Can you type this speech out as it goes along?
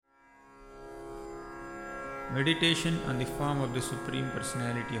Meditation on the form of the Supreme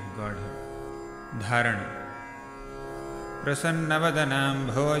Personality of Godhead. Dharana. Prasannavadanam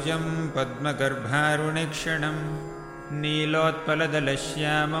bhojam padmagarbharunekshanam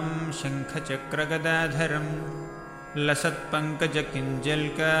Neelotpaladalashyaman Shankhachakragadadharam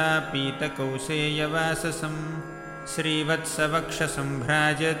Lasatpankajakinjalka Pītakauseya-vāsasam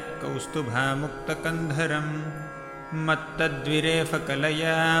Srivatsavakshasambhrājat Kaustubhamuktakandharam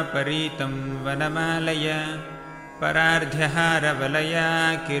Mattadvirefakalaya Paritam Vanamalaya Parārdhyaharavalaया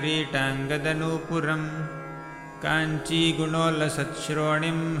Kiರೀटाङ्गदनूपुरम्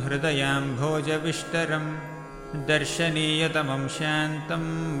काञ्चीगुणोल्लसच्छ्रोणिं हृदयाम्भोजविष्टरं दर्शनीयतमं शान्तं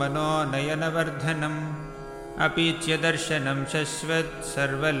मनोनयनवर्धनम् अपीच्यदर्शनं शश्वत्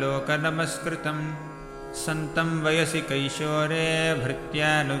सर्वलोकनमस्कृतं सन्तं वयसि कैशोरे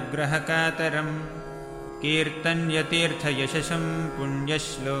भृत्यानुग्रहकातरम् कीर्तन्यतीर्थयशसं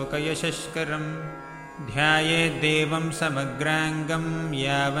पुण्यश्लोकयशस्करं ध्यायेद्देवं समग्राङ्गं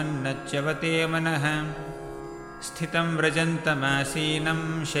यावन्नच्यवते मनः स्थितं व्रजन्तमासीनं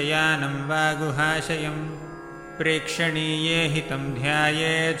शयानं वा गुहाशयं प्रेक्षणीये हितं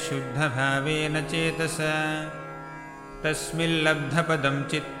ध्यायेत् शुद्धभावेन चेतसा तस्मिल्लब्धपदं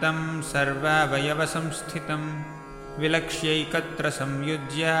चित्तं सर्वावयवसंस्थितं विलक्ष्यैकत्र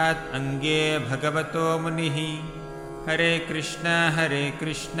संयुज्यात् अङ्गे भगवतो मुनिः हरे कृष्ण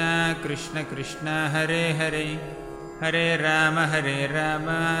कृष्ण कृष्ण हरे हरे हरे राम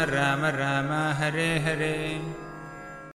राम राम हरे हरे।